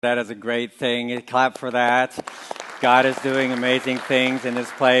That is a great thing. Clap for that. God is doing amazing things in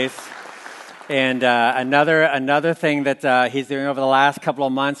this place. And another thing that he's doing over the last couple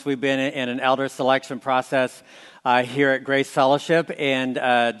of months, we've been in an elder selection process here at Grace Fellowship. And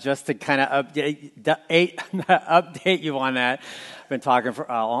just to kind of update you on that, I've been talking for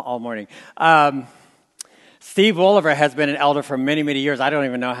all morning. Steve Wolliver has been an elder for many, many years. I don't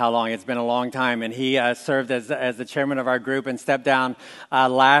even know how long. It's been a long time. And he served as the chairman of our group and stepped down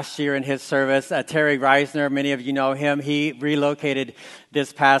last year in his service. Terry Reisner, many of you know him. He relocated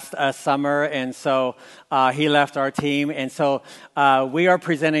this past summer, and so he left our team. And so we are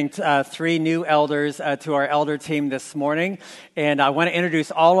presenting three new elders to our elder team this morning. And I want to introduce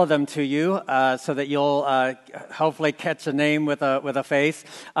all of them to you so that you'll hopefully catch a name with a face.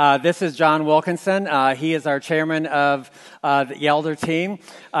 This is John Wilkinson. He is our chairman of the elder team.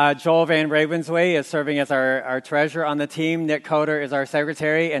 Joel Van Ravensway is serving as our treasurer on the team. Nick Coder is our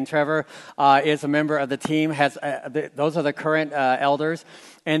secretary, and Trevor is a member of the team. Those are the current elders.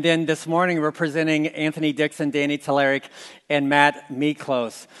 And then this morning we're presenting Anthony Dixon, Danny Telerik, and Matt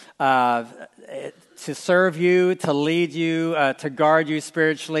Miklos to serve you, to lead you, to guard you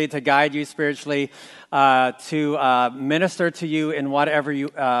spiritually, to guide you spiritually, to minister to you in whatever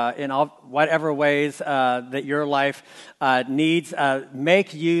ways that your life needs.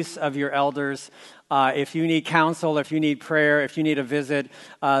 Make use of your elders. If you need counsel, if you need prayer, if you need a visit,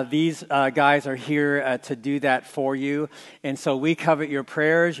 these guys are here to do that for you. And so we covet your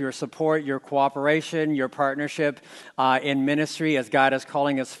prayers, your support, your cooperation, your partnership in ministry as God is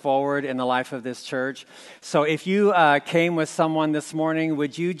calling us forward in the life of this church. So if you came with someone this morning,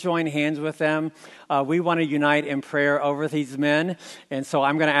 would you join hands with them? We want to unite in prayer over these men. And so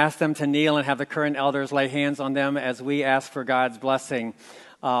I'm going to ask them to kneel and have the current elders lay hands on them as we ask for God's blessing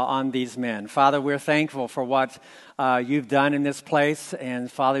on these men. Father, we're thankful for what you've done in this place,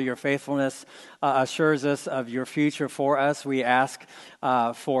 and Father, your faithfulness assures us of your future for us. We ask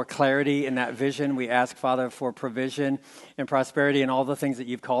for clarity in that vision. We ask, Father, for provision and prosperity and all the things that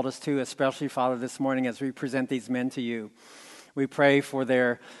you've called us to, especially, Father, this morning as we present these men to you. We pray for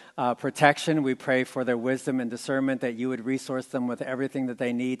their protection. We pray for their wisdom and discernment, that you would resource them with everything that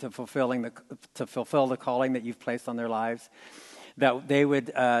they need to fulfill the calling that you've placed on their lives. That they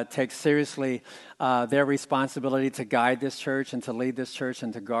would take seriously their responsibility to guide this church and to lead this church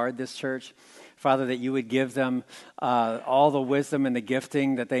and to guard this church. Father, that you would give them all the wisdom and the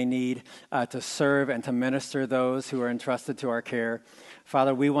gifting that they need to serve and to minister those who are entrusted to our care.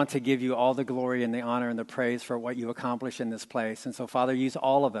 Father, we want to give you all the glory and the honor and the praise for what you accomplish in this place. And so, Father, use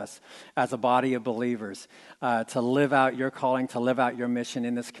all of us as a body of believers to live out your calling, to live out your mission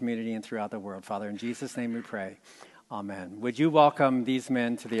in this community and throughout the world. Father, in Jesus' name we pray. Amen. Would you welcome these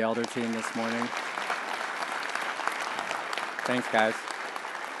men to the elder team this morning? Thanks, guys.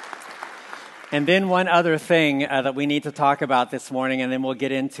 And then one other thing that we need to talk about this morning, and then we'll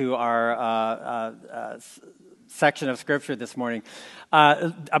get into our section of Scripture this morning.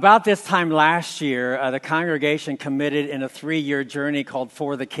 About this time last year, the congregation committed in a 3-year journey called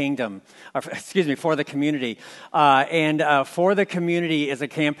For the Kingdom, For the Community. And For the Community is a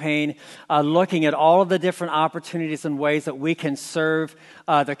campaign looking at all of the different opportunities and ways that we can serve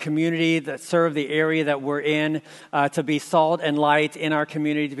the community, that serve the area that we're in, to be salt and light in our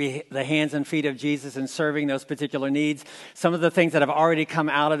community, to be the hands and feet of Jesus in serving those particular needs. Some of the things that have already come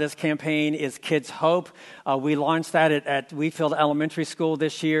out of this campaign is Kids Hope. We launched that at Wheatfield Elementary School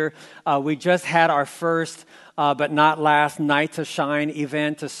this year. We just had our first but not last Night to Shine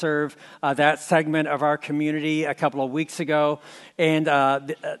event to serve that segment of our community a couple of weeks ago. And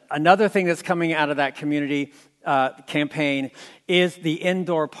another thing that's coming out of that community campaign is the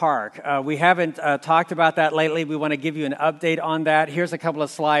indoor park. We haven't talked about that lately. We want to give you an update on that. Here's a couple of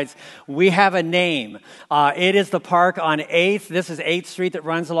slides. We have a name. It is the park on 8th. This is 8th Street that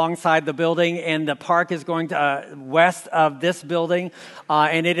runs alongside the building, and the park is going to west of this building,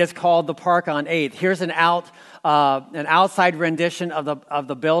 and it is called the Park on 8th. Here's an outside rendition of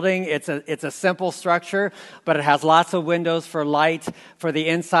the building. It's a simple structure, but it has lots of windows for light for the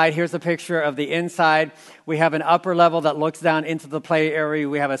inside. Here's a picture of the inside. We have an upper level that looks down into the play area.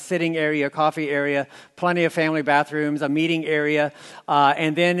 We have a sitting area, a coffee area, plenty of family bathrooms, a meeting area,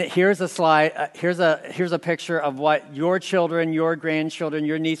 and then here's a slide. Here's a picture of what your children, your grandchildren,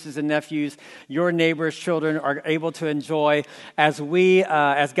 your nieces and nephews, your neighbors' children are able to enjoy as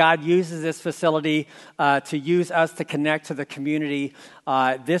God uses this facility to use us to connect to the community.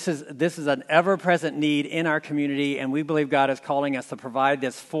 This is an ever-present need in our community, and we believe God is calling us to provide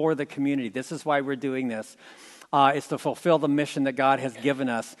this for the community. This is why we're doing this. is to fulfill the mission that God has given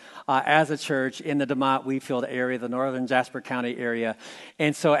us as a church in the DeMont Wheatfield area, the northern Jasper County area.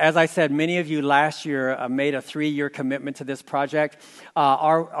 And so, as I said, many of you last year made a 3-year commitment to this project.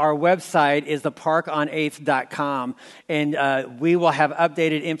 Our website is theparkonaith.com, and we will have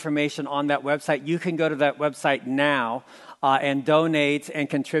updated information on that website. You can go to that website now and donate and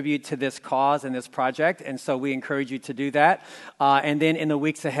contribute to this cause and this project. And so we encourage you to do that. And then in the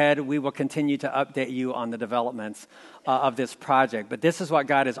weeks ahead, we will continue to update you on the developments of this project. But this is what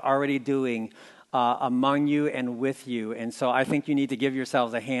God is already doing among you and with you. And so I think you need to give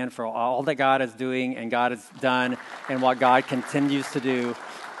yourselves a hand for all that God is doing and God has done and what God continues to do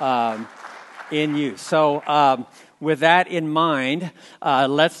in you. So with that in mind,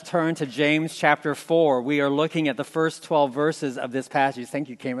 let's turn to James chapter 4. We are looking at the first 12 verses of this passage. Thank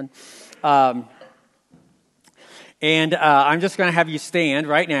you, Cayman. And I'm just going to have you stand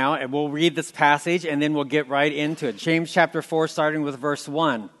right now, and we'll read this passage, and then we'll get right into it. James chapter 4, starting with verse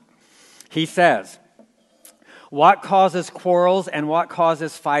 1. He says, "What causes quarrels and what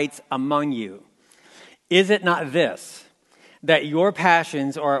causes fights among you? Is it not this, that your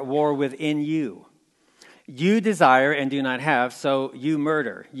passions are at war within you? You desire and do not have, so you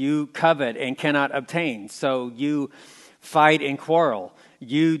murder. You covet and cannot obtain, so you fight and quarrel.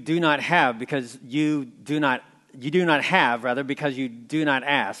 You do not have because you do not have, because you do not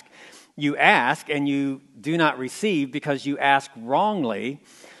ask. You ask and you do not receive because you ask wrongly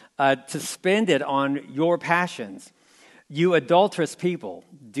to spend it on your passions. You adulterous people,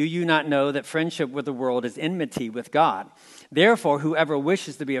 do you not know that friendship with the world is enmity with God? Therefore, whoever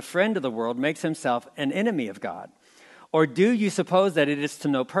wishes to be a friend of the world makes himself an enemy of God. Or do you suppose that it is to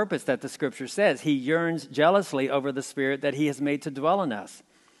no purpose that the Scripture says, he yearns jealously over the Spirit that he has made to dwell in us?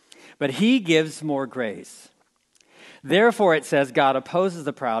 But he gives more grace. Therefore, it says, God opposes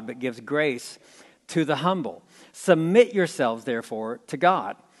the proud, but gives grace to the humble. Submit yourselves, therefore, to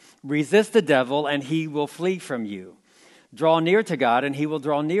God. Resist the devil, and he will flee from you. Draw near to God, and he will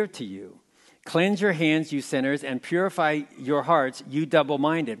draw near to you. Cleanse your hands, you sinners, and purify your hearts, you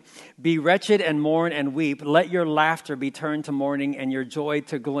double-minded. Be wretched and mourn and weep. Let your laughter be turned to mourning and your joy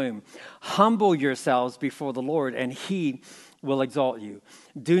to gloom. Humble yourselves before the Lord, and he will exalt you.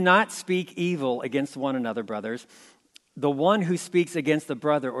 Do not speak evil against one another, brothers. The one who speaks against the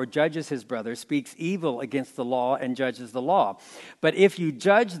brother or judges his brother speaks evil against the law and judges the law. But if you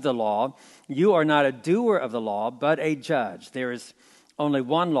judge the law, you are not a doer of the law, but a judge. There is only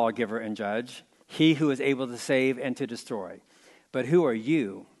one lawgiver and judge, he who is able to save and to destroy. But who are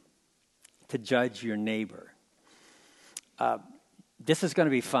you to judge your neighbor? This is going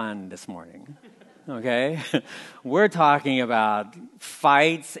to be fun this morning. Okay? We're talking about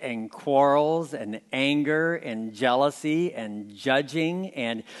fights and quarrels and anger and jealousy and judging.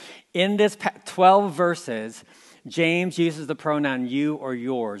 And in this 12 verses, James uses the pronoun you or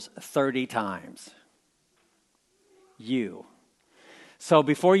yours 30 times. You. So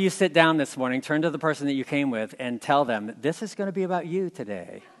before you sit down this morning, turn to the person that you came with and tell them, this is going to be about you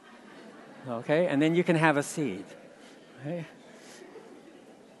today. Okay? And then you can have a seat. Okay?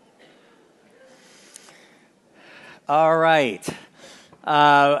 All right.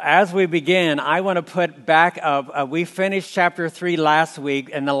 As we begin, I want to put back up, we finished chapter 3 last week,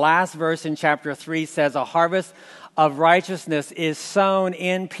 and the last verse in chapter 3 says, a harvest of righteousness is sown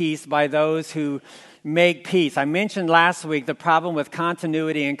in peace by those who make peace. I mentioned last week the problem with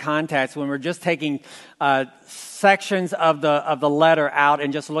continuity and context when we're just taking sections of the letter out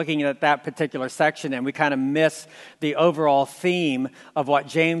and just looking at that particular section, and we kind of miss the overall theme of what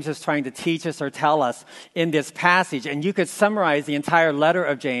James is trying to teach us or tell us in this passage. And you could summarize the entire letter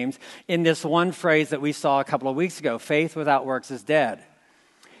of James in this one phrase that we saw a couple of weeks ago: faith without works is dead.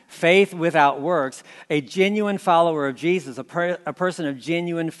 Faith without works, a genuine follower of Jesus, a person of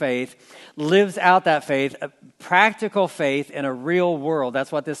genuine faith, lives out that faith, a practical faith in a real world.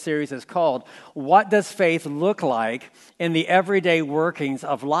 That's what this series is called. What does faith look like in the everyday workings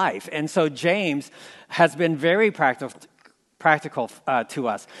of life? And so James has been very practical to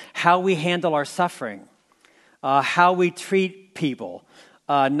us. How we handle our suffering, how we treat people,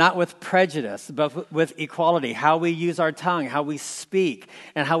 not with prejudice, but with equality, how we use our tongue, how we speak,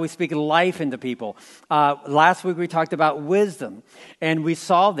 and how we speak life into people. Last week we talked about wisdom, and we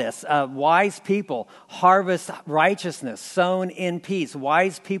saw this. Wise people harvest righteousness, sown in peace.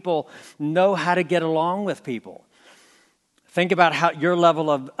 Wise people know how to get along with people. Think about how your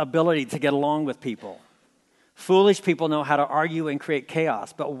level of ability to get along with people. Foolish people know how to argue and create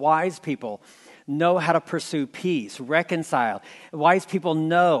chaos, but wise people know how to pursue peace, reconcile. Wise people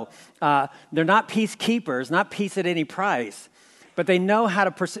know they're not peacekeepers, not peace at any price, but they know how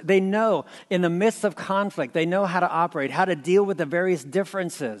to, they know in the midst of conflict, they know how to operate, how to deal with the various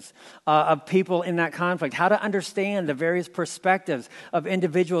differences of people in that conflict, how to understand the various perspectives of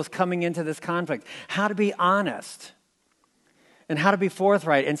individuals coming into this conflict, how to be honest, and how to be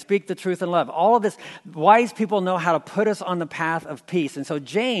forthright and speak the truth in love. All of this, wise people know how to put us on the path of peace. And so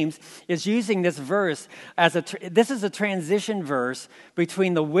James is using this verse as this is a transition verse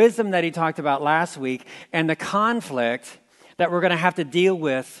between the wisdom that he talked about last week and the conflict that we're going to have to deal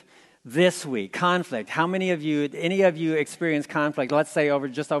with this week. Conflict. How many of you, any of you experienced conflict, let's say over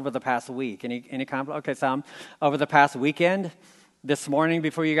the past week? Any conflict? Okay, some. Over the past weekend, this morning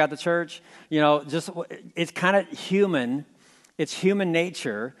before you got to church, it's kind of human. It's human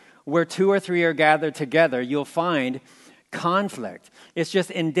nature. Where two or three are gathered together, you'll find conflict. It's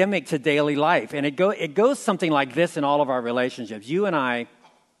just endemic to daily life. And it goes something like this in all of our relationships. You and I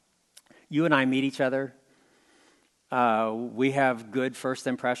meet each other. We have good first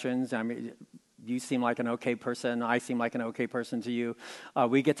impressions. I mean, you seem like an okay person. I seem like an okay person to you.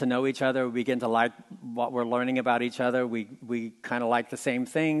 We get to know each other. We begin to like what we're learning about each other. We kind of like the same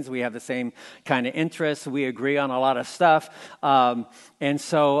things. We have the same kind of interests. We agree on a lot of stuff. And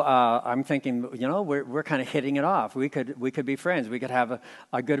so I'm thinking, we're kind of hitting it off. We could be friends. We could have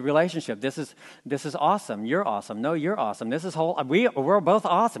a good relationship. This is awesome. You're awesome. No, you're awesome. We're both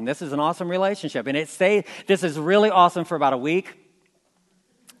awesome. This is an awesome relationship. And this is really awesome for about a week,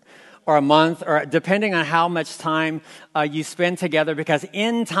 or a month, or depending on how much time you spend together, because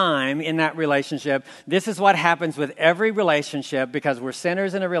in time, in that relationship, this is what happens with every relationship, because we're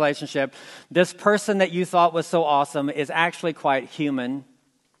sinners in a relationship. This person that you thought was so awesome is actually quite human.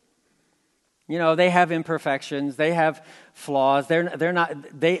 They have imperfections, they have flaws,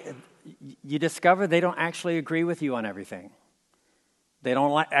 you discover they don't actually agree with you on everything. They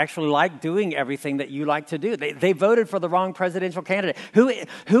don't actually like doing everything that you like to do. They voted for the wrong presidential candidate.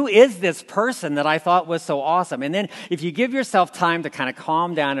 Who is this person that I thought was so awesome? And then if you give yourself time to kind of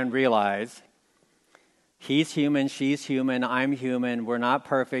calm down and realize, he's human, she's human, I'm human, we're not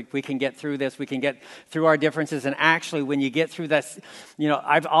perfect, we can get through this, we can get through our differences. And actually, when you get through this,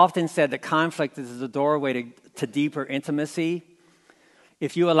 I've often said that conflict is the doorway to deeper intimacy.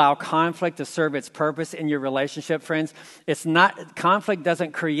 If you allow conflict to serve its purpose in your relationship, friends, conflict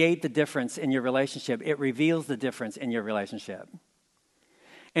doesn't create the difference in your relationship. It reveals the difference in your relationship.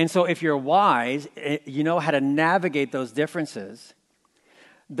 And so if you're wise, you know how to navigate those differences.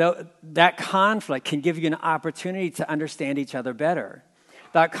 That conflict can give you an opportunity to understand each other better.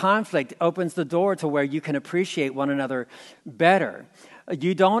 That conflict opens the door to where you can appreciate one another better.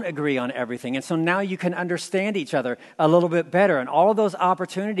 You don't agree on everything, and so now you can understand each other a little bit better. And all of those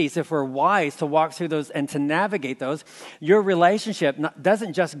opportunities, if we're wise to walk through those and to navigate those, your relationship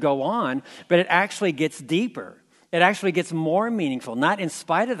doesn't just go on, but it actually gets deeper. It actually gets more meaningful, not in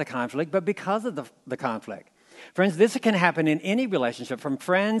spite of the conflict, but because of the conflict. Friends, this can happen in any relationship, from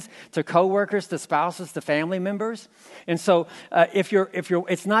friends to coworkers to spouses to family members. And so,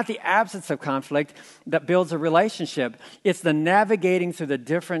 it's not the absence of conflict that builds a relationship. It's the navigating through the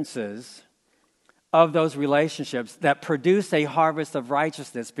differences of those relationships that produce a harvest of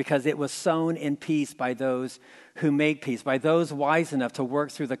righteousness, because it was sown in peace by those who make peace, by those wise enough to work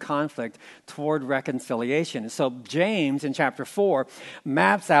through the conflict toward reconciliation. So James in chapter 4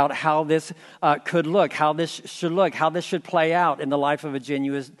 maps out how this could look, how this should look, how this should play out in the life of a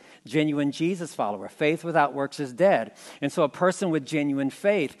genuine Jesus follower. Faith without works is dead. And so a person with genuine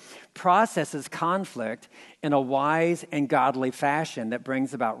faith processes conflict in a wise and godly fashion that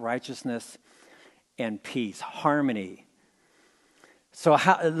brings about righteousness and peace, harmony. So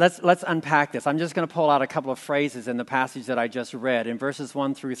let's unpack this. I'm just going to pull out a couple of phrases in the passage that I just read. In verses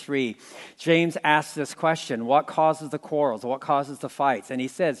 1 through 3, James asks this question: what causes the quarrels? What causes the fights? And he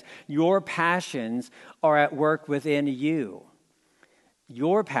says, your passions are at work within you.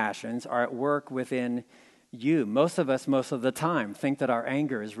 Your passions are at work within you. Most of us, most of the time, think that our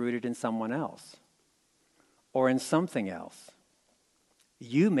anger is rooted in someone else or in something else.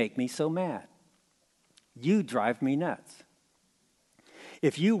 You make me so mad. You drive me nuts.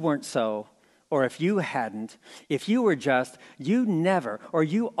 If you weren't so, or if you hadn't, if you were just, you never, or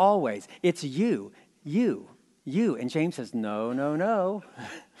you always, it's you. And James says, no.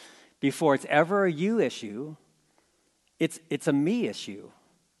 Before it's ever a you issue, it's a me issue.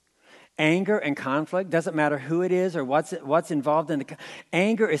 Anger and conflict, doesn't matter who it is or what's involved in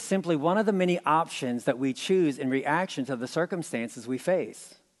anger is simply one of the many options that we choose in reaction to the circumstances we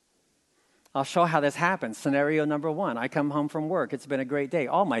face. I'll show how this happens. Scenario number 1, I come home from work. It's been a great day.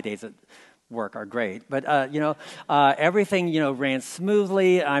 All my days work are great, but everything ran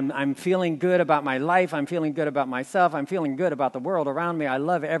smoothly. I'm feeling good about my life. I'm feeling good about myself. I'm feeling good about the world around me. I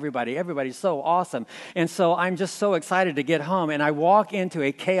love everybody. Everybody's so awesome, and so I'm just so excited to get home. And I walk into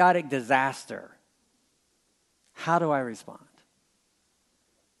a chaotic disaster. How do I respond?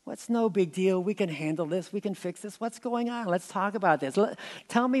 Well, it's no big deal. We can handle this. We can fix this. What's going on? Let's talk about this.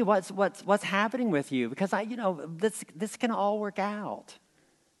 Tell me what's happening with you, because this can all work out.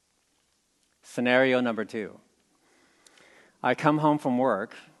 Scenario number 2. I come home from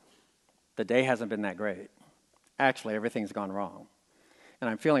work. The day hasn't been that great. Actually, everything's gone wrong. And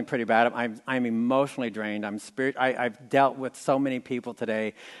I'm feeling pretty bad. I'm emotionally drained. I've dealt with so many people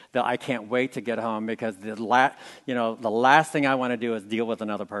today that I can't wait to get home, because the last thing I want to do is deal with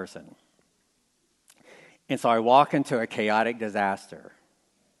another person. And so I walk into a chaotic disaster.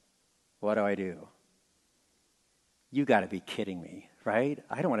 What do? You got to be kidding me. Right?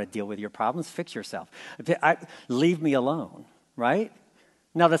 I don't want to deal with your problems. Fix yourself. Leave me alone, right?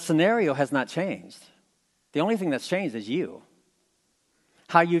 Now, the scenario has not changed. The only thing that's changed is you.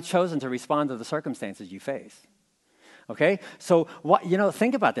 How you've chosen to respond to the circumstances you face. Okay? So,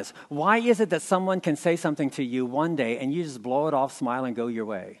 think about this. Why is it that someone can say something to you one day and you just blow it off, smile, and go your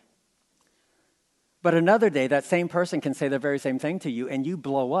way? But another day, that same person can say the very same thing to you, and you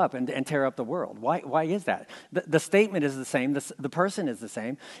blow up and tear up the world. Why is that? The statement is the same. The person is the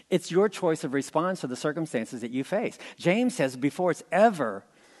same. It's your choice of response to the circumstances that you face. James says before it's ever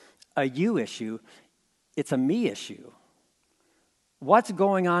a you issue, it's a me issue. What's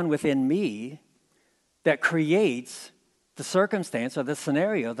going on within me that creates the circumstance or the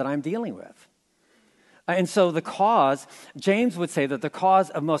scenario that I'm dealing with? And so James would say that the cause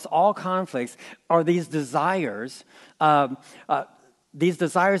of most all conflicts are these desires that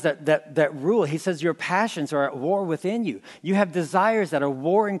rule. He says your passions are at war within you. You have desires that are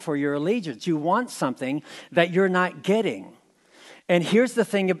warring for your allegiance. You want something that you're not getting. And here's the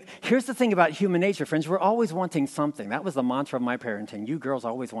thing about human nature, friends. We're always wanting something. That was the mantra of my parenting. You girls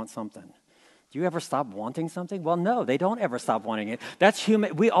always want something. Do you ever stop wanting something? Well, no, they don't ever stop wanting it. That's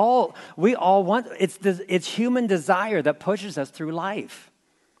human. We all want. It's human desire that pushes us through life.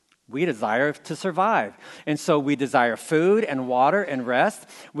 We desire to survive. And so we desire food and water and rest.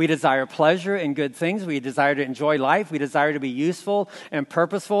 We desire pleasure and good things. We desire to enjoy life. We desire to be useful and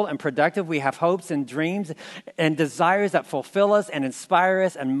purposeful and productive. We have hopes and dreams and desires that fulfill us and inspire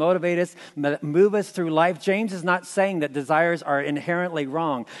us and motivate us, move us through life. James is not saying that desires are inherently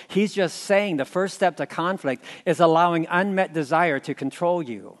wrong. He's just saying the first step to conflict is allowing unmet desire to control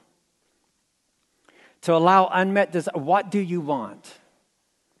you. To allow unmet desire. What do you want?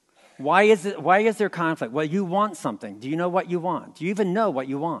 Why is there conflict? Well, you want something. Do you know what you want? Do you even know what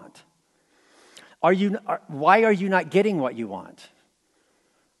you want? Why are you not getting what you want?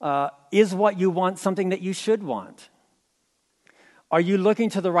 Is what you want something that you should want? Are you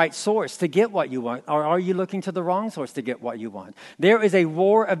looking to the right source to get what you want, or are you looking to the wrong source to get what you want? There is a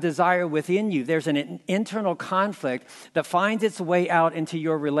war of desire within you. There's an internal conflict that finds its way out into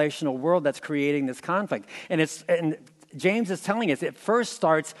your relational world that's creating this conflict. And James is telling us it first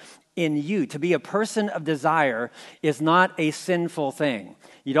starts in you. To be a person of desire is not a sinful thing.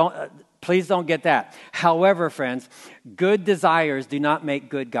 Please don't get that. However, friends, good desires do not make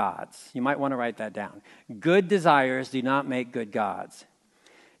good gods. You might want to write that down. Good desires do not make good gods.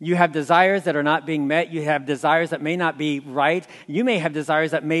 You have desires that are not being met. You have desires that may not be right. You may have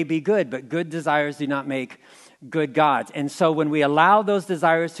desires that may be good, but good desires do not make good gods. And so when we allow those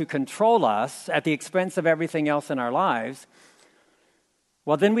desires to control us at the expense of everything else in our lives,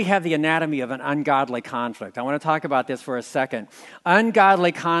 well, then we have the anatomy of an ungodly conflict. I want to talk about this for a second.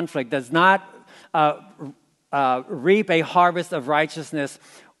 Ungodly conflict does not reap a harvest of righteousness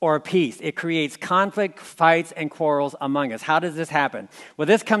or peace. It creates conflict, fights, and quarrels among us. How does this happen? Well,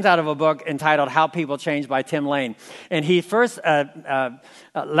 this comes out of a book entitled How People Change by Tim Lane. And he first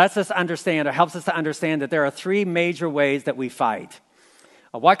lets us understand, or helps us to understand, that there are 3 major ways that we fight.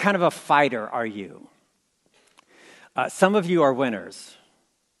 What kind of a fighter are you? Some of you are winners.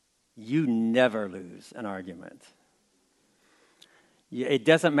 You never lose an argument. It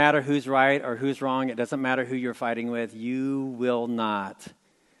doesn't matter who's right or who's wrong. It doesn't matter who you're fighting with. You will not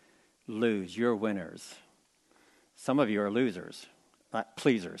lose. You're winners. Some of you are losers,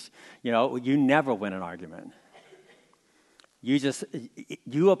 pleasers. You never win an argument.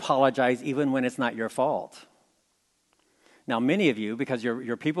 You apologize even when it's not your fault. Now, many of you, because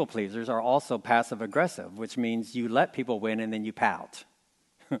you're people pleasers, are also passive aggressive, which means you let people win and then you pout.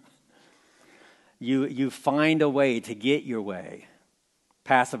 You find a way to get your way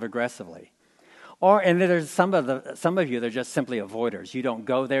passive aggressively. And then there's some of you, they're just simply avoiders. You don't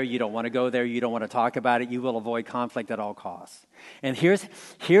go there, you don't want to go there, you don't want to talk about it, you will avoid conflict at all costs. And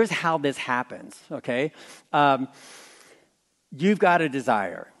here's how this happens, okay? You've got a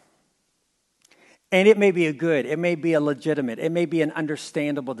desire. And it may be a good, it may be a legitimate, it may be an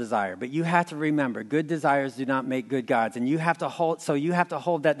understandable desire, but you have to remember, good desires do not make good gods, and you have to hold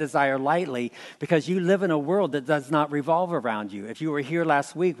that desire lightly because you live in a world that does not revolve around you. If you were here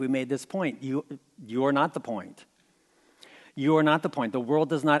last week, we made this point. You are not the point. You are not the point. The world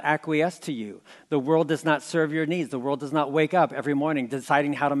does not acquiesce to you. The world does not serve your needs. The world does not wake up every morning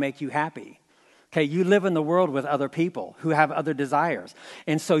deciding how to make you happy. Okay, you live in the world with other people who have other desires,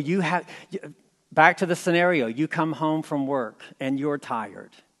 and so you have. Back to the scenario, you come home from work and you're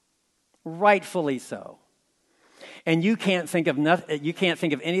tired, rightfully so. And you can't think of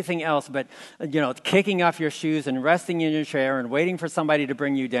anything else but, kicking off your shoes and resting in your chair and waiting for somebody to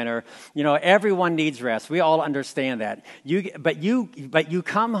bring you dinner. Everyone needs rest. We all understand that. But you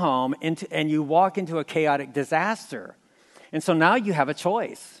come home and you walk into a chaotic disaster. And so now you have a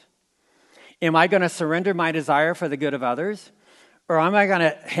choice. Am I going to surrender my desire for the good of others? Or am I going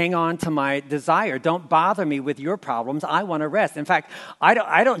to hang on to my desire? Don't bother me with your problems. I want to rest. In fact, I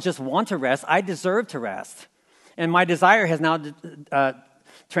don't just want to rest. I deserve to rest. And my desire has now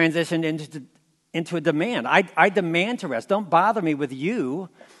transitioned into a demand. I demand to rest. Don't bother me with you.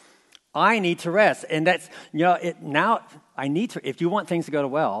 I need to rest. And that's, now I need to, if you want things to go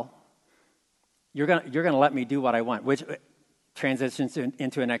well, you're going to let me do what I want, which transitions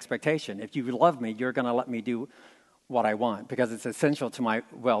into an expectation. If you love me, you're going to let me do what I want because it's essential to my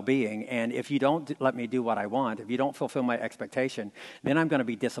well-being. And if you don't let me do what I want, if you don't fulfill my expectation, then I'm going to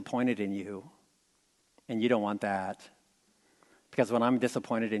be disappointed in you. And you don't want that. Because when I'm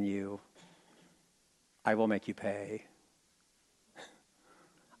disappointed in you, I will make you pay.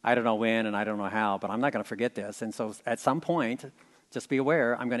 I don't know when and I don't know how, but I'm not going to forget this. And so at some point, just be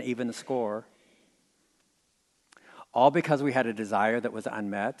aware, I'm going to even the score. All because we had a desire that was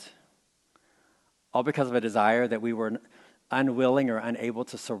unmet. All because of a desire that we were unwilling or unable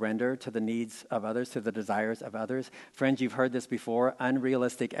to surrender to the needs of others, to the desires of others. Friends, you've heard this before.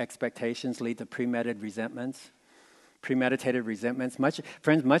 Unrealistic expectations lead to premeditated resentments.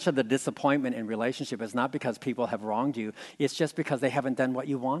 Much of the disappointment in relationship is not because people have wronged you. It's just because they haven't done what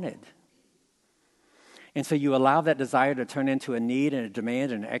you wanted. And so you allow that desire to turn into a need and a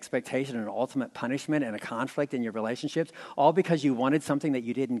demand and an expectation and an ultimate punishment and a conflict in your relationships, all because you wanted something that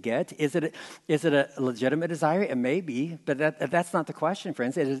you didn't get. Is it a legitimate desire? It may be, but that's not the question,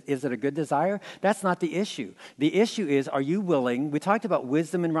 friends. Is it a good desire? That's not the issue. The issue is, are you willing? We talked about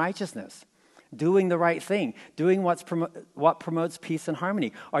wisdom and righteousness, doing the right thing, doing what promotes peace and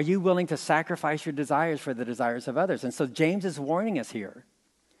harmony. Are you willing to sacrifice your desires for the desires of others? And so James is warning us here.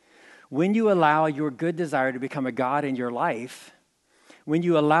 When you allow your good desire to become a god in your life, when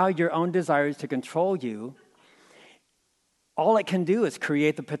you allow your own desires to control you, all it can do is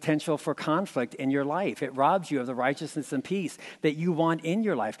create the potential for conflict in your life. It robs you of the righteousness and peace that you want in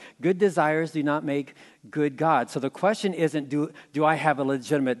your life. Good desires do not make good gods. So the question isn't, do I have a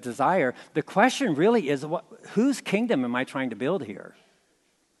legitimate desire? The question really is, whose kingdom am I trying to build here?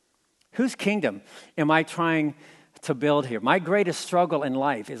 Whose kingdom am I trying to build here? My greatest struggle in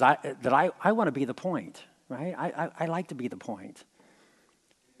life is that I want to be the point, right? I like to be the point.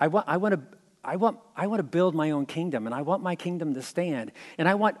 I want to build my own kingdom, and I want my kingdom to stand, and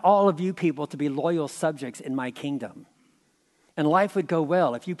I want all of you people to be loyal subjects in my kingdom. And life would go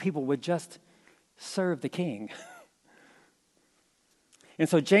well if you people would just serve the king. And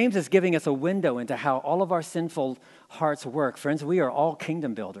so James is giving us a window into how all of our sinful hearts work. Friends, we are all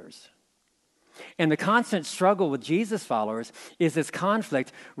kingdom builders. And the constant struggle with Jesus followers is this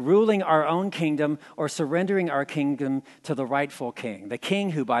conflict, ruling our own kingdom or surrendering our kingdom to the rightful king. The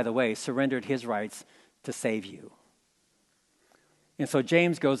king who, by the way, surrendered his rights to save you. And so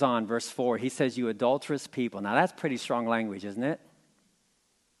James goes on, verse 4. He says, you adulterous people. Now that's pretty strong language, isn't it?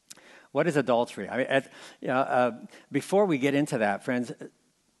 What is adultery? I mean, before we get into that, friends,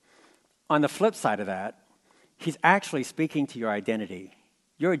 on the flip side of that, he's actually speaking to your identity.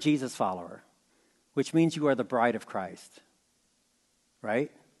 You're a Jesus follower, which means you are the bride of Christ,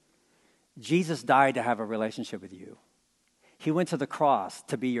 right? Jesus died to have a relationship with you. He went to the cross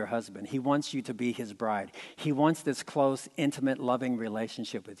to be your husband. He wants you to be his bride. He wants this close, intimate, loving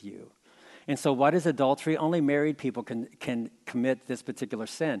relationship with you. And so what is adultery? Only married people can commit this particular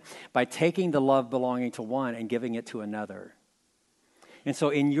sin by taking the love belonging to one and giving it to another. And so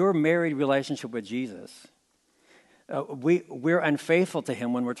in your married relationship with Jesus, we're unfaithful to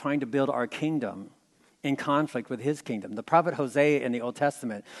him when we're trying to build our kingdom in conflict with his kingdom. The prophet Hosea in the Old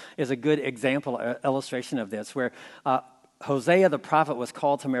Testament is a good example, illustration of this, where Hosea the prophet was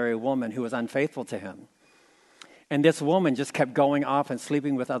called to marry a woman who was unfaithful to him. And this woman just kept going off and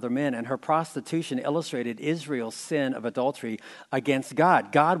sleeping with other men, and her prostitution illustrated Israel's sin of adultery against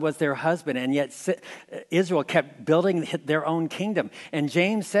God. God was their husband, and yet Israel kept building their own kingdom. And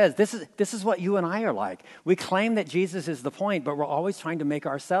James says, this is what you and I are like. We claim that Jesus is the point, but we're always trying to make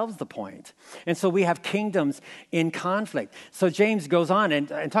ourselves the point. And so we have kingdoms in conflict. So James goes on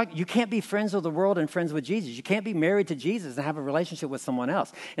and talk. You can't be friends with the world and friends with Jesus. You can't be married to Jesus and have a relationship with someone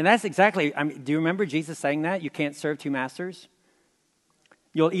else. And that's exactly, do you remember Jesus saying that? You can't serve two masters.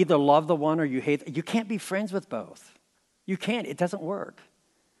 You'll either love the one or you hate. You can't be friends with both. You can't. It doesn't work.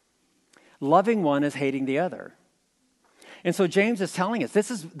 Loving one is hating the other. And so James is telling us this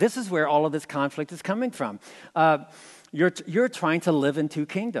is where all of this conflict is coming from. You're trying to live in two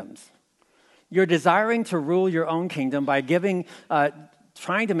kingdoms. You're desiring to rule your own kingdom by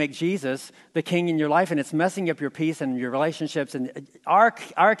trying to make Jesus the king in your life, and it's messing up your peace and your relationships. And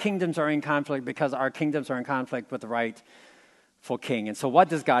our kingdoms are in conflict because our kingdoms are in conflict with the rightful king. And so what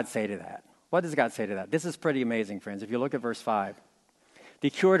does God say to that? What does God say to that? This is pretty amazing, friends. If you look at verse 5, the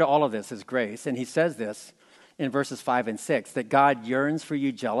cure to all of this is grace. And he says this in verses 5 and 6, that God yearns for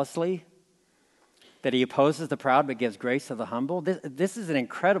you jealously, that he opposes the proud but gives grace to the humble. This is an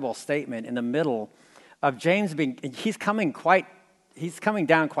incredible statement in the middle of James he's coming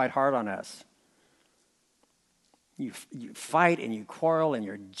down quite hard on us. You fight and you quarrel and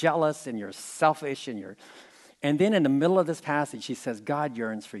you're jealous and you're selfish and then in the middle of this passage, he says, God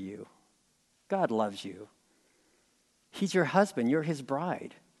yearns for you. God loves you. He's your husband. You're his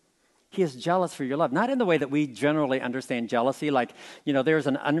bride. He is jealous for your love. Not in the way that we generally understand jealousy, like, there's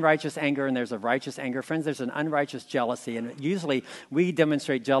an unrighteous anger and there's a righteous anger. Friends, there's an unrighteous jealousy, and usually we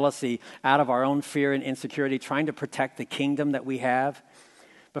demonstrate jealousy out of our own fear and insecurity, trying to protect the kingdom that we have.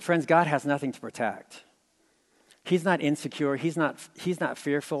 But friends, God has nothing to protect. He's not insecure. He's not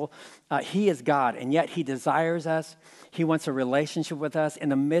fearful. He is God, and yet he desires us. He wants a relationship with us in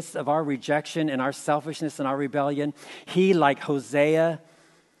the midst of our rejection and our selfishness and our rebellion. He, like Hosea,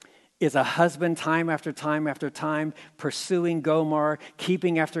 is a husband time after time after time, pursuing Gomer,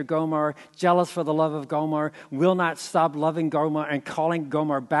 keeping after Gomer, jealous for the love of Gomer, will not stop loving Gomer and calling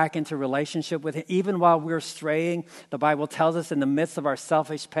Gomer back into relationship with him. Even while we're straying, the Bible tells us in the midst of our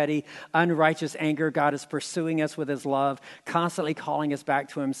selfish, petty, unrighteous anger, God is pursuing us with his love, constantly calling us back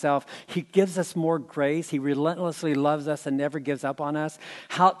to himself. He gives us more grace. He relentlessly loves us and never gives up on us.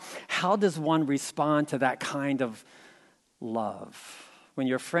 How does one respond to that kind of love? When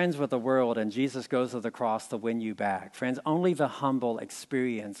you're friends with the world and Jesus goes to the cross to win you back. Friends, only the humble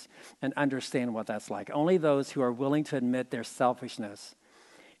experience and understand what that's like. Only those who are willing to admit their selfishness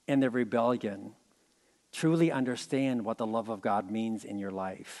and their rebellion truly understand what the love of God means in your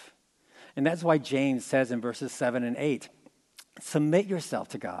life. And that's why James says in verses 7 and 8, submit yourself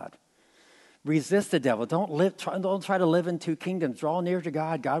to God. Resist the devil. Don't try to live in two kingdoms. Draw near to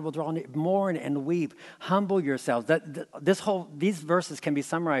God. God will draw near. Mourn and weep. Humble yourselves. These verses can be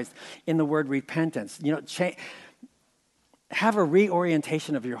summarized in the word repentance. Have a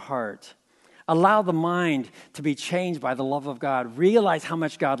reorientation of your heart. Allow the mind to be changed by the love of God. Realize how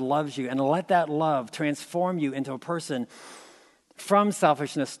much God loves you, and let that love transform you into a person from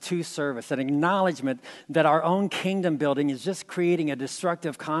selfishness to service, an acknowledgement that our own kingdom building is just creating a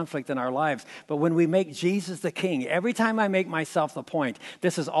destructive conflict in our lives. But when we make Jesus the king, every time I make myself the point,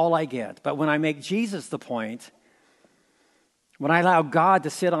 this is all I get. But when I make Jesus the point, when I allow God to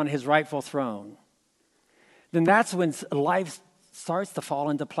sit on his rightful throne, then that's when life starts to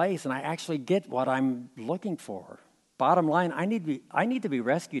fall into place and I actually get what I'm looking for. Bottom line, I need to be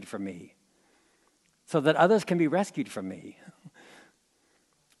rescued from me so that others can be rescued from me.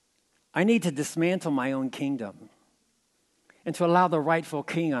 I need to dismantle my own kingdom and to allow the rightful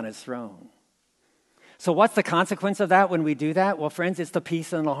king on his throne. So what's the consequence of that when we do that? Well, friends, it's the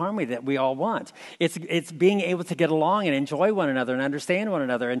peace and the harmony that we all want. It's being able to get along and enjoy one another and understand one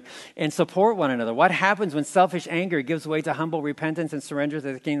another and support one another. What happens when selfish anger gives way to humble repentance and surrender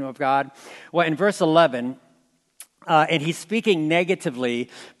to the kingdom of God? Well, in verse 11, and he's speaking negatively,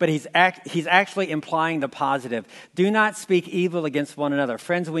 but he's actually implying the positive. Do not speak evil against one another.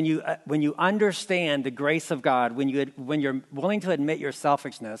 Friends, when you understand the grace of God, when you're willing to admit your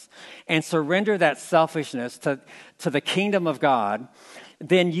selfishness and surrender that selfishness to the kingdom of God,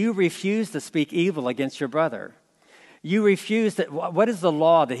 then you refuse to speak evil against your brother. You refuse to. What is the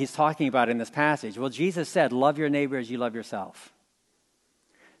law that he's talking about in this passage? Well, Jesus said, love your neighbor as you love yourself.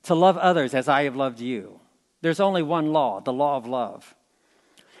 To love others as I have loved you. There's only one law, the law of love.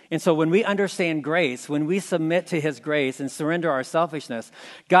 And so when we understand grace, when we submit to his grace and surrender our selfishness,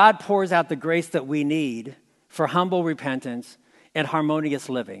 God pours out the grace that we need for humble repentance and harmonious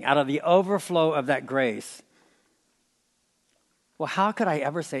living. Out of the overflow of that grace, well, how could I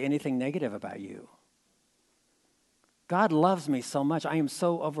ever say anything negative about you? God loves me so much. I am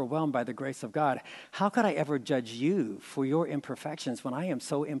so overwhelmed by the grace of God. How could I ever judge you for your imperfections when I am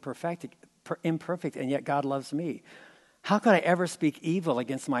so imperfect, and yet God loves me? How could I ever speak evil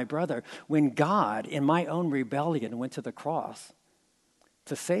against my brother when God, in my own rebellion, went to the cross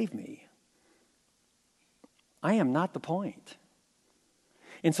to save me? I am not the point.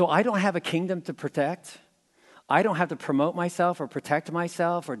 And so I don't have a kingdom to protect. I don't have to promote myself or protect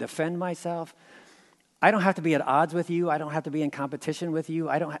myself or defend myself. I don't have to be at odds with you. I don't have to be in competition with you.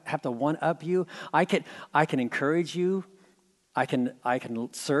 I don't have to one-up you. I can encourage you. I can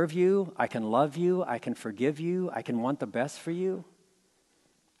serve you. I can love you. I can forgive you. I can want the best for you.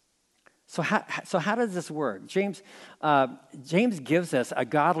 So how does this work? James gives us a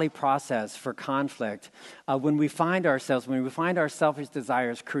godly process for conflict when we find our selfish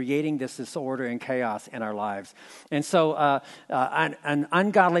desires creating this disorder and chaos in our lives. And so an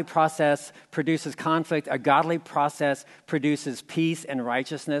ungodly process produces conflict. A godly process produces peace and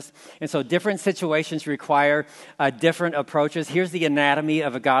righteousness. And so different situations require different approaches. Here's the anatomy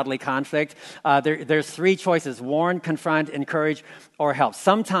of a godly conflict. There's three choices: warn, confront, encourage, or help.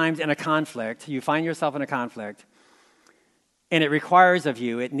 Sometimes in a conflict, you find yourself in a conflict, and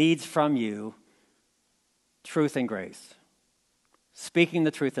it needs from you truth and grace, speaking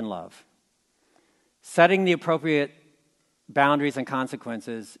the truth in love, setting the appropriate boundaries and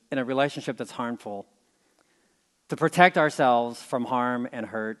consequences in a relationship that's harmful, to protect ourselves from harm and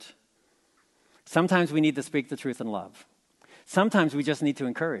hurt. Sometimes we need to speak the truth in love. Sometimes we just need to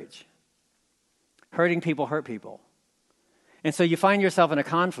encourage. Hurting people hurt people. And so you find yourself in a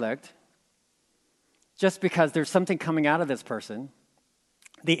conflict just because there's something coming out of this person.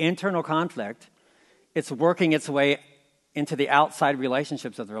 The internal conflict, it's working its way into the outside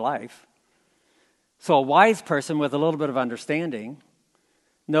relationships of their life. So a wise person with a little bit of understanding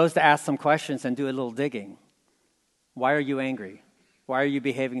knows to ask some questions and do a little digging. Why are you angry? Why are you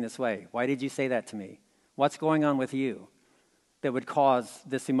behaving this way? Why did you say that to me? What's going on with you that would cause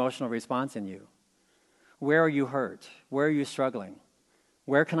this emotional response in you? Where are you hurt? Where are you struggling?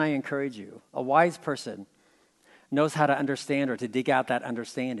 Where can I encourage you? A wise person knows how to understand or to dig out that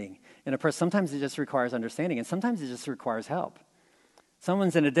understanding. And sometimes it just requires understanding, and sometimes it just requires help.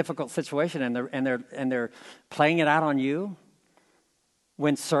 Someone's in a difficult situation and they're playing it out on you.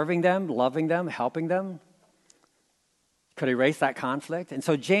 When serving them, loving them, helping them could erase that conflict. And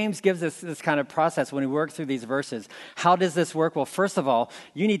so James gives us this kind of process when we work through these verses. How does this work? Well, first of all,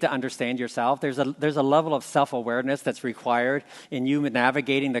 you need to understand yourself. There's a level of self-awareness that's required in you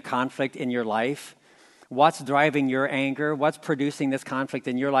navigating the conflict in your life. What's driving your anger? What's producing this conflict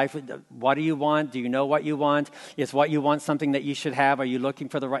in your life? What do you want? Do you know what you want? Is what you want something that you should have? Are you looking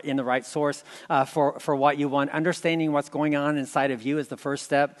for the right source for what you want? Understanding what's going on inside of you is the first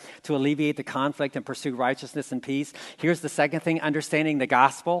step to alleviate the conflict and pursue righteousness and peace. Here's the second thing: understanding the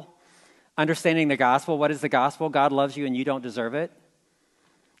gospel. Understanding the gospel. What is the gospel? God loves you and you don't deserve it.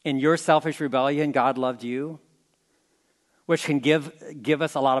 In your selfish rebellion, God loved you, which can give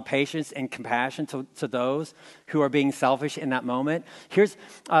us a lot of patience and compassion to those who are being selfish in that moment. Here's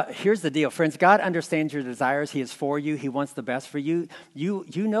the deal, friends. God understands your desires. He is for you. He wants the best for you. You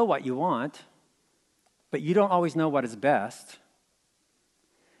know what you want, but you don't always know what is best.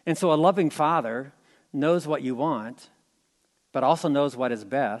 And so a loving father knows what you want, but also knows what is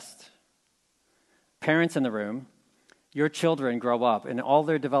best. Parents in the room, your children grow up in all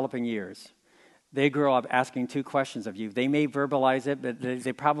their developing years. They grow up asking two questions of you. They may verbalize it, but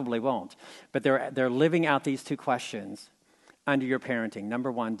they probably won't. But they're living out these two questions under your parenting.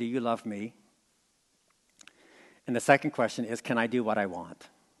 Number one, do you love me? And the second question is, can I do what I want?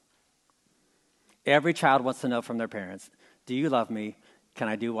 Every child wants to know from their parents, do you love me? Can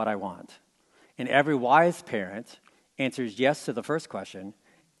I do what I want? And every wise parent answers yes to the first question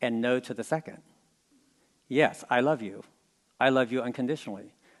and no to the second. Yes, I love you. I love you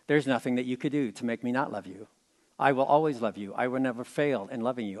unconditionally. There's nothing that you could do to make me not love you. I will always love you. I will never fail in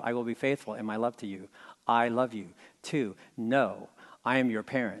loving you. I will be faithful in my love to you. I love you. 2, no, I am your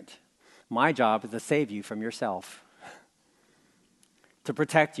parent. My job is to save you from yourself, to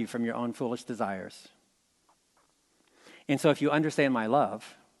protect you from your own foolish desires. And so if you understand my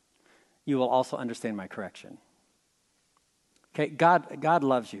love, you will also understand my correction. Okay, God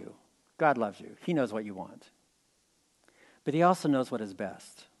loves you. God loves you. He knows what you want. But he also knows what is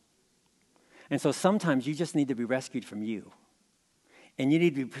best. And so sometimes you just need to be rescued from you. And you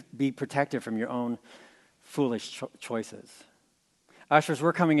need to be protected from your own foolish choices. Ushers,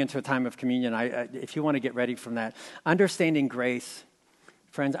 we're coming into a time of communion. If you want to get ready from that, understanding grace,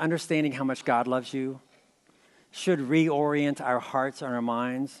 friends, understanding how much God loves you should reorient our hearts and our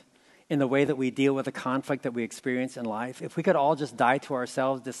minds in the way that we deal with the conflict that we experience in life. If we could all just die to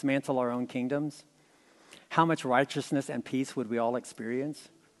ourselves, dismantle our own kingdoms, how much righteousness and peace would we all experience?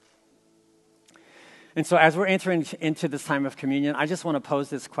 And so as we're entering into this time of communion, I just want to pose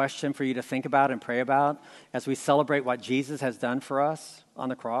this question for you to think about and pray about as we celebrate what Jesus has done for us on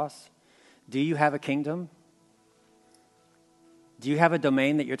the cross. Do you have a kingdom? Do you have a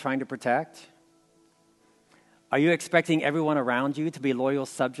domain that you're trying to protect? Are you expecting everyone around you to be loyal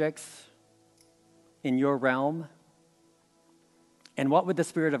subjects in your realm? And what would the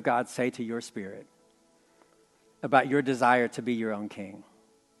Spirit of God say to your spirit about your desire to be your own king?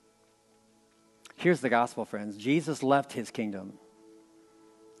 Here's the gospel, friends. Jesus left his kingdom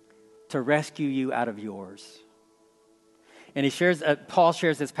to rescue you out of yours. And Paul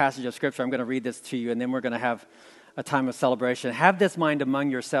shares this passage of Scripture. I'm going to read this to you, and then we're going to have a time of celebration. Have this mind among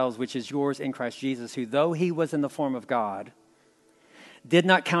yourselves, which is yours in Christ Jesus, who, though he was in the form of God, did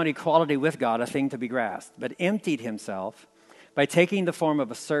not count equality with God a thing to be grasped, but emptied himself by taking the form of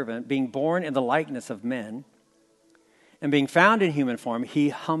a servant, being born in the likeness of men, and being found in human form, he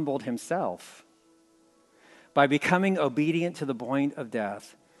humbled himself by becoming obedient to the point of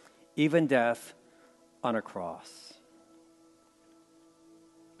death, even death on a cross.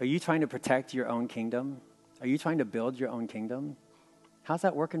 Are you trying to protect your own kingdom? Are you trying to build your own kingdom? How's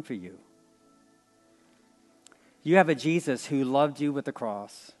that working for you? You have a Jesus who loved you with the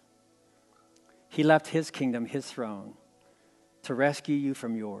cross. He left his kingdom, his throne, to rescue you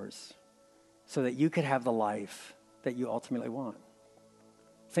from yours so that you could have the life that you ultimately want.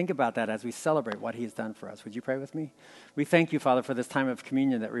 Think about that as we celebrate what he's done for us. Would you pray with me? We thank you, Father, for this time of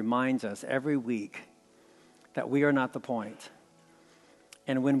communion that reminds us every week that we are not the point.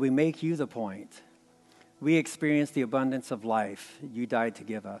 And when we make you the point, we experience the abundance of life you died to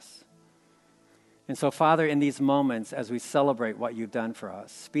give us. And so, Father, in these moments, as we celebrate what you've done for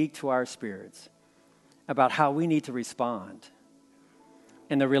us, speak to our spirits about how we need to respond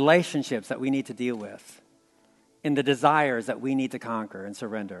in the relationships that we need to deal with, in the desires that we need to conquer and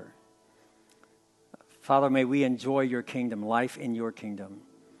surrender. Father, may we enjoy your kingdom, life in your kingdom,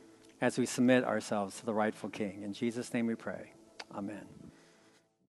 as we submit ourselves to the rightful King. In Jesus' name we pray. Amen.